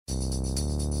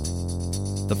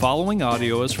The following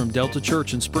audio is from Delta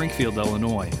Church in Springfield,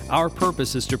 Illinois. Our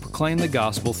purpose is to proclaim the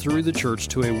gospel through the church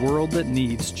to a world that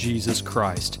needs Jesus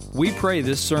Christ. We pray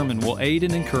this sermon will aid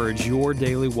and encourage your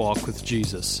daily walk with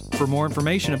Jesus. For more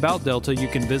information about Delta, you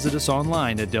can visit us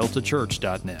online at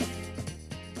deltachurch.net.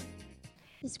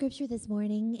 The scripture this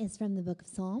morning is from the book of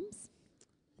Psalms,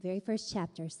 the very first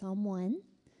chapter, Psalm 1.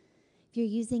 If you're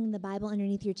using the Bible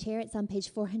underneath your chair, it's on page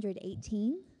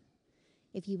 418.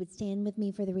 If you would stand with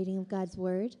me for the reading of God's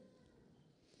Word.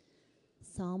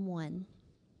 Psalm 1,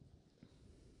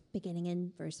 beginning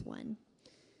in verse 1.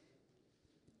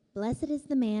 Blessed is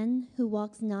the man who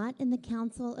walks not in the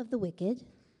counsel of the wicked,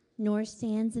 nor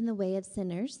stands in the way of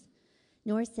sinners,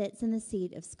 nor sits in the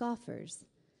seat of scoffers.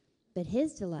 But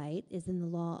his delight is in the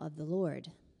law of the Lord,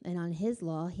 and on his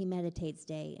law he meditates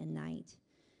day and night.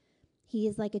 He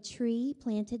is like a tree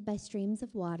planted by streams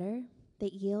of water,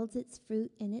 that yields its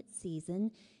fruit in its season,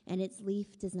 and its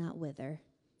leaf does not wither.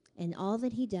 In all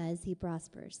that he does, he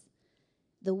prospers.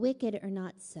 The wicked are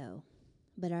not so,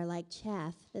 but are like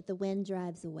chaff that the wind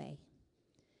drives away.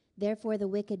 Therefore the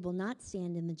wicked will not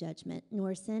stand in the judgment,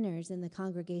 nor sinners in the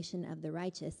congregation of the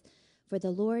righteous. For the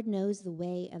Lord knows the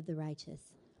way of the righteous,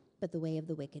 but the way of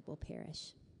the wicked will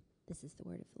perish. This is the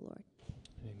word of the Lord.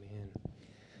 Amen.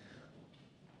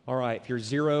 All right, if you're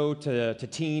 0 to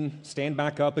teen, stand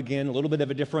back up again. A little bit of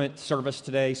a different service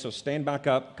today, so stand back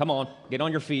up. Come on, get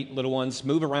on your feet, little ones.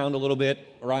 Move around a little bit,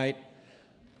 all right?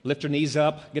 Lift your knees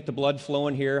up, get the blood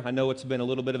flowing here. I know it's been a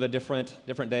little bit of a different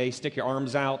day. Stick your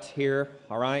arms out here,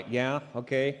 all right? Yeah,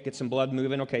 okay, get some blood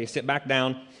moving. Okay, sit back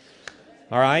down.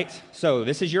 All right, so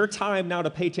this is your time now to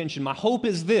pay attention. My hope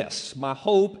is this. My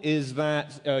hope is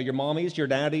that your mommies, your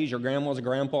daddies, your grandmas and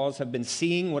grandpas have been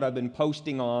seeing what I've been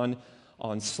posting on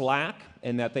Slack,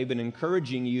 and that they've been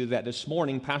encouraging you that this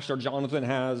morning Pastor Jonathan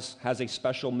has a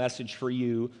special message for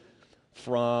you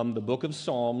from the book of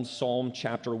Psalms, Psalm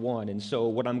chapter 1. And so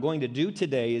what I'm going to do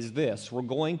today is this. I'm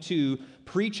going to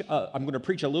preach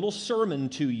a little sermon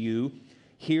to you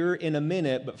here in a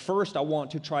minute, but first I want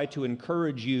to try to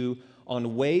encourage you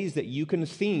on ways that you can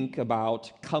think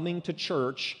about coming to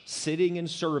church, sitting in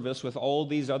service with all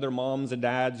these other moms and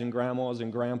dads and grandmas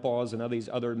and grandpas and all these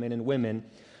other men and women.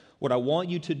 What I want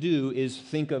you to do is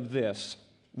think of this.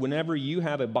 Whenever you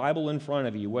have a Bible in front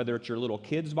of you, whether it's your little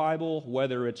kid's Bible,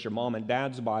 whether it's your mom and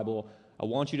dad's Bible, I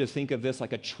want you to think of this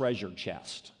like a treasure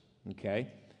chest, okay?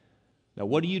 Now,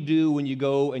 what do you do when you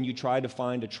go and you try to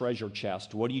find a treasure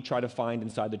chest? What do you try to find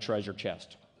inside the treasure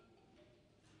chest?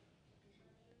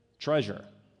 Treasure.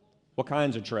 What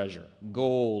kinds of treasure?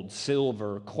 Gold,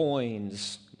 silver,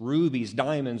 coins, rubies,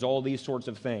 diamonds, all these sorts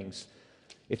of things.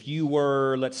 If you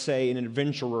were, let's say, an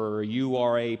adventurer, you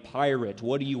are a pirate,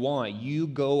 what do you want? You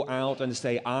go out and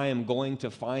say, I am going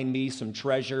to find me some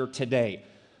treasure today.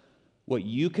 What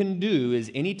you can do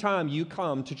is anytime you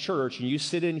come to church and you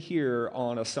sit in here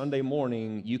on a Sunday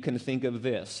morning, you can think of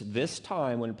this. This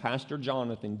time when Pastor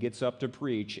Jonathan gets up to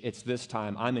preach, it's this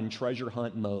time. I'm in treasure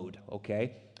hunt mode,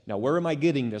 okay? Now, where am I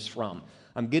getting this from?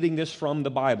 I'm getting this from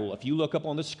the Bible. If you look up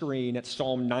on the screen at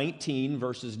Psalm 19,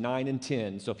 verses 9 and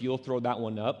 10, so if you'll throw that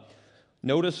one up,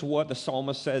 notice what the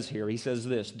psalmist says here. He says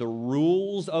this, the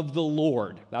rules of the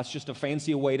Lord. That's just a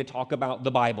fancy way to talk about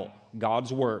the Bible,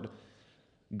 God's Word.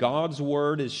 God's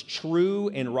Word is true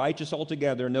and righteous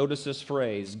altogether. Notice this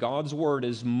phrase, God's Word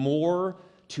is more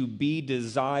to be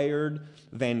desired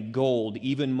than gold,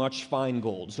 even much fine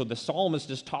gold. So the psalmist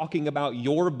is talking about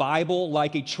your Bible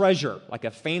like a treasure, like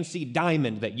a fancy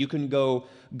diamond that you can go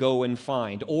and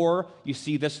find. Or you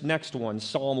see this next one,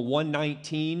 Psalm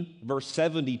 119, verse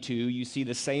 72, you see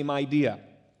the same idea.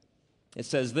 It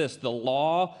says this, the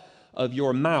law of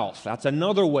your mouth, that's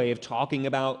another way of talking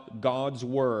about God's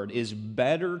Word, is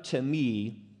better to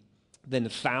me than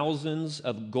thousands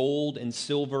of gold and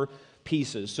silver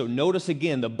pieces. So notice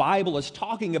again, the Bible is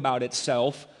talking about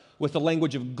itself with the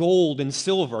language of gold and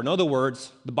silver. In other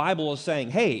words, the Bible is saying,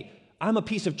 hey, I'm a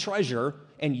piece of treasure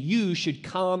and you should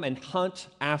come and hunt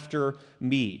after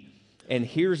me. And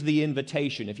here's the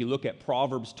invitation. If you look at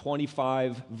Proverbs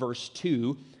 25, verse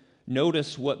 2,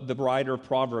 notice what the writer of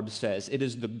Proverbs says. It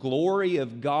is the glory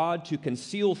of God to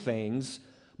conceal things,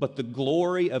 but the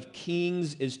glory of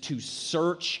kings is to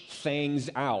search things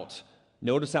out.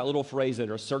 Notice that little phrase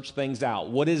there, search things out.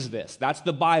 What is this? That's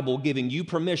the Bible giving you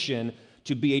permission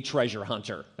to be a treasure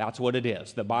hunter. That's what it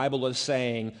is. The Bible is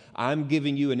saying, I'm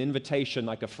giving you an invitation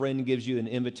like a friend gives you an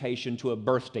invitation to a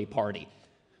birthday party.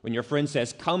 When your friend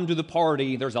says, come to the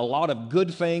party, there's a lot of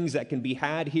good things that can be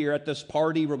had here at this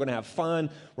party. We're going to have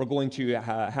fun. We're going to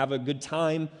have a good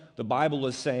time. The Bible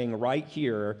is saying right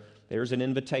here, there's an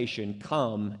invitation.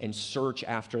 Come and search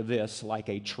after this like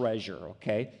a treasure,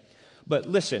 okay? But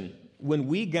listen, when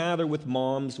we gather with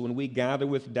moms, when we gather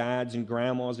with dads and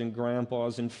grandmas and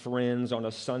grandpas and friends on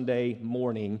a Sunday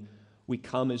morning, we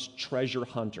come as treasure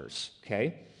hunters,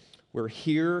 okay? We're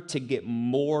here to get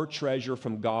more treasure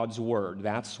from God's Word.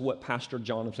 That's what Pastor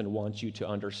Jonathan wants you to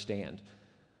understand.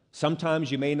 Sometimes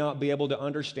you may not be able to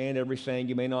understand everything,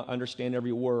 you may not understand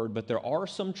every word, but there are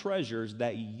some treasures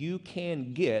that you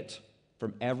can get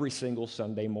from every single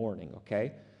Sunday morning,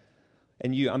 okay?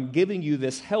 And I'm giving you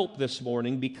this help this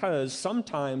morning because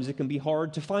sometimes it can be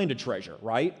hard to find a treasure,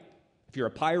 right? If you're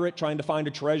a pirate trying to find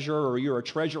a treasure or you're a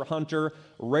treasure hunter,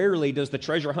 rarely does the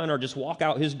treasure hunter just walk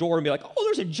out his door and be like, oh,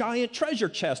 there's a giant treasure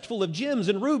chest full of gems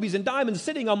and rubies and diamonds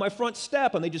sitting on my front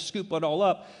step, and they just scoop it all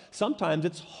up. Sometimes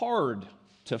it's hard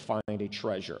to find a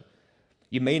treasure.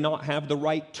 You may not have the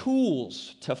right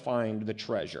tools to find the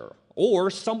treasure.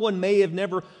 Or someone may have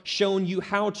never shown you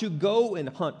how to go and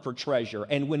hunt for treasure.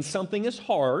 And when something is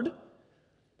hard,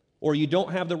 or you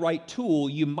don't have the right tool,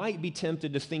 you might be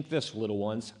tempted to think this, little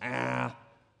ones,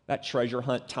 that treasure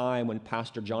hunt time when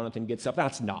Pastor Jonathan gets up,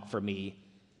 that's not for me.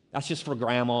 That's just for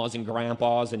grandmas and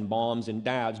grandpas and moms and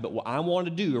dads. But what I want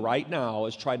to do right now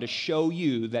is try to show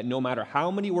you that no matter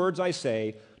how many words I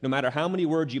say, no matter how many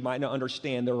words you might not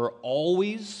understand, there are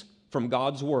always, from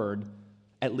God's Word,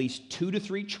 at least 2 to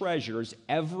 3 treasures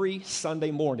every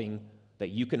Sunday morning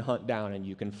that you can hunt down and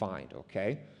you can find,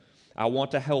 okay? I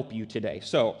want to help you today.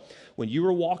 So, when you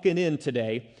were walking in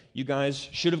today, you guys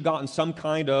should have gotten some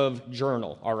kind of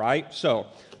journal, all right? So,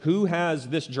 who has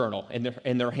this journal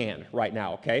in their hand right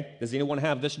now, okay? Does anyone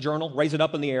have this journal? Raise it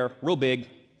up in the air, real big.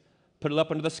 Put it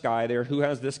up into the sky there. Who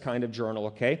has this kind of journal,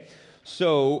 okay?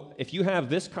 So, if you have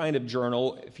this kind of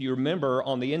journal, if you remember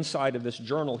on the inside of this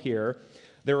journal here,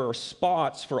 there are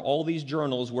spots for all these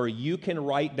journals where you can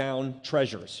write down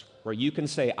treasures, where you can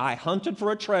say, I hunted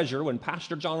for a treasure when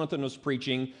Pastor Jonathan was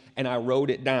preaching, and I wrote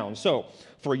it down. So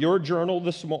for your journal,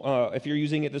 if you're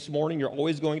using it this morning, you're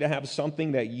always going to have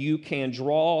something that you can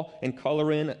draw and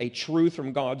color in, a truth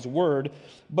from God's Word.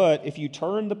 But if you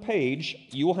turn the page,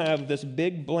 you will have this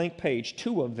big blank page,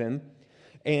 2 of them.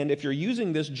 And if you're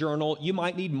using this journal, you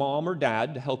might need mom or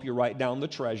dad to help you write down the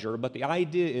treasure. But the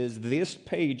idea is this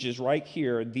page is right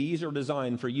here. These are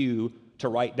designed for you to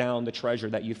write down the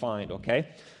treasure that you find, okay?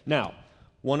 Now,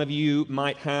 one of you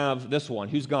might have this one.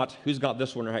 Who's got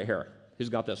this one right here? Who's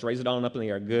got this? Raise it on up in the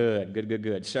air.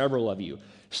 Good. Several of you.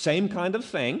 Same kind of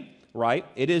thing, right?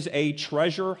 It is a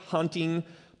treasure hunting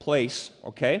place,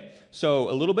 okay? So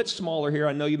a little bit smaller here.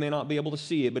 I know you may not be able to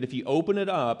see it, but if you open it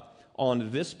up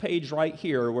on this page right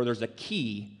here where there's a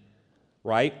key,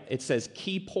 right? It says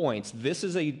key points. This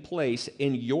is a place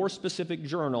in your specific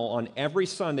journal on every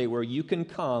Sunday where you can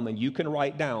come and you can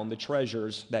write down the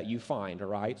treasures that you find, all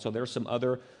right? So there's some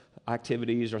other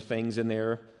activities or things in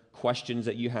there, questions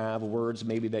that you have, words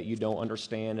maybe that you don't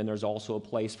understand, and there's also a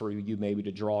place for you maybe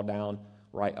to draw down,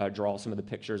 draw some of the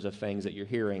pictures of things that you're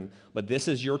hearing. But this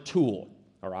is your tool,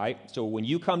 all right? So when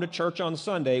you come to church on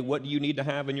Sunday, what do you need to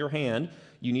have in your hand?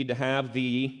 You need to have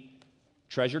the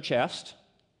treasure chest,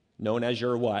 known as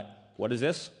your what? What is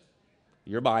this?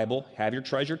 Your Bible. Have your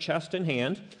treasure chest in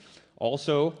hand.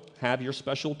 Also, have your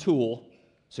special tool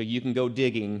so you can go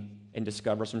digging and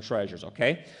discover some treasures,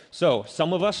 okay? So,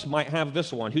 some of us might have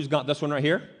this one. Who's got this one right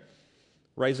here?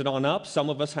 Raise it on up. Some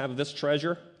of us have this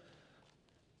treasure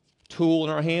tool in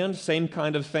our hand. Same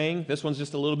kind of thing. This one's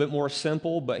just a little bit more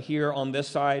simple, but here on this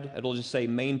side, it'll just say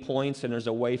main points, and there's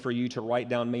a way for you to write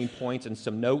down main points and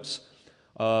some notes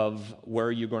of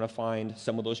where you're going to find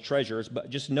some of those treasures. But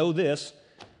just know this,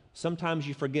 sometimes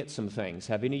you forget some things.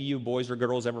 Have any of you boys or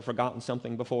girls ever forgotten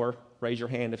something before? Raise your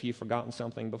hand if you've forgotten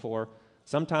something before.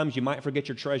 Sometimes you might forget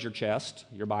your treasure chest,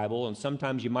 your Bible, and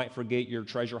sometimes you might forget your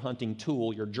treasure hunting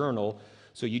tool, your journal.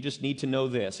 So you just need to know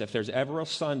this. If there's ever a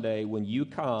Sunday when you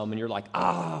come and you're like,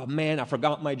 man, I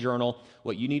forgot my journal,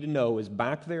 what you need to know is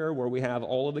back there where we have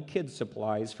all of the kids'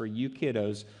 supplies for you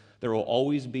kiddos, there will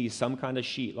always be some kind of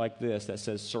sheet like this that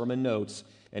says sermon notes,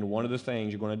 and one of the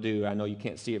things you're going to do, I know you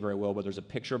can't see it very well, but there's a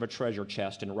picture of a treasure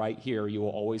chest, and right here you will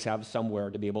always have somewhere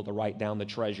to be able to write down the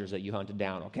treasures that you hunted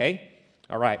down, okay?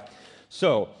 All right.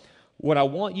 So what I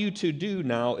want you to do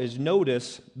now is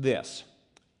notice this.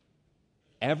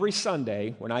 Every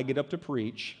Sunday when I get up to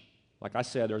preach, like I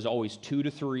said, there's always 2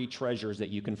 to 3 treasures that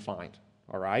you can find,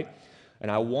 all right? And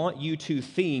I want you to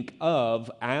think of,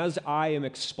 as I am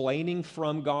explaining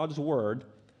from God's Word,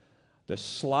 the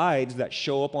slides that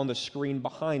show up on the screen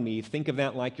behind me, think of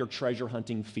that like your treasure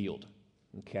hunting field,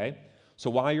 okay? So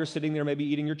while you're sitting there maybe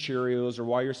eating your Cheerios or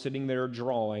while you're sitting there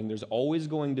drawing, there's always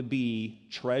going to be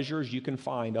treasures you can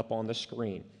find up on the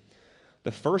screen.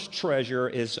 The first treasure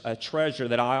is a treasure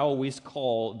that I always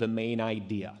call the main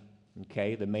idea,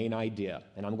 Okay, the main idea.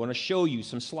 And I'm going to show you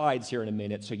some slides here in a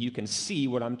minute so you can see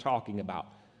what I'm talking about.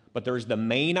 But there's the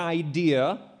main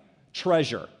idea,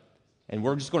 treasure. And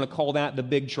we're just going to call that the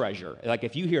big treasure. Like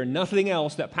if you hear nothing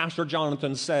else that Pastor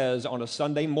Jonathan says on a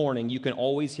Sunday morning, you can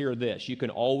always hear this. You can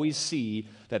always see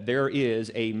that there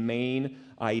is a main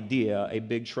idea, a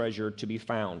big treasure to be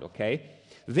found, okay?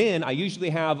 Then I usually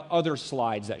have other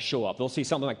slides that show up. They'll see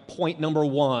something like point number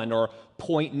 1 or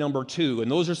point number 2,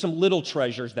 and those are some little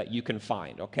treasures that you can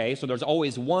find, okay? So there's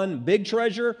always one big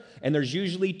treasure, and there's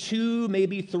usually 2,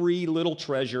 maybe 3 little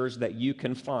treasures that you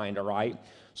can find, all right?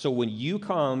 So when you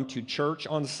come to church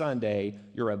on Sunday,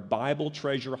 you're a Bible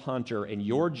treasure hunter, and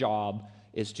your job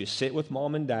is to sit with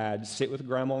mom and dad, sit with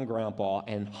grandma and grandpa,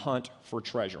 and hunt for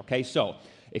treasure, okay? So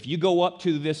if you go up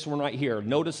to this one right here,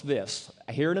 notice this.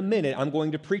 Here in a minute, I'm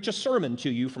going to preach a sermon to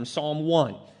you from Psalm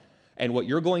 1. And what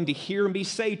you're going to hear me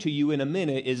say to you in a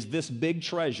minute is this big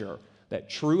treasure, that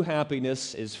true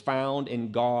happiness is found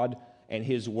in God and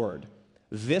His Word.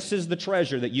 This is the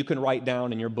treasure that you can write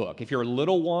down in your book. If your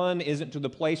little one isn't to the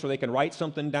place where they can write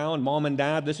something down, mom and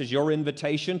dad, this is your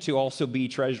invitation to also be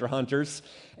treasure hunters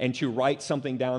and to write something down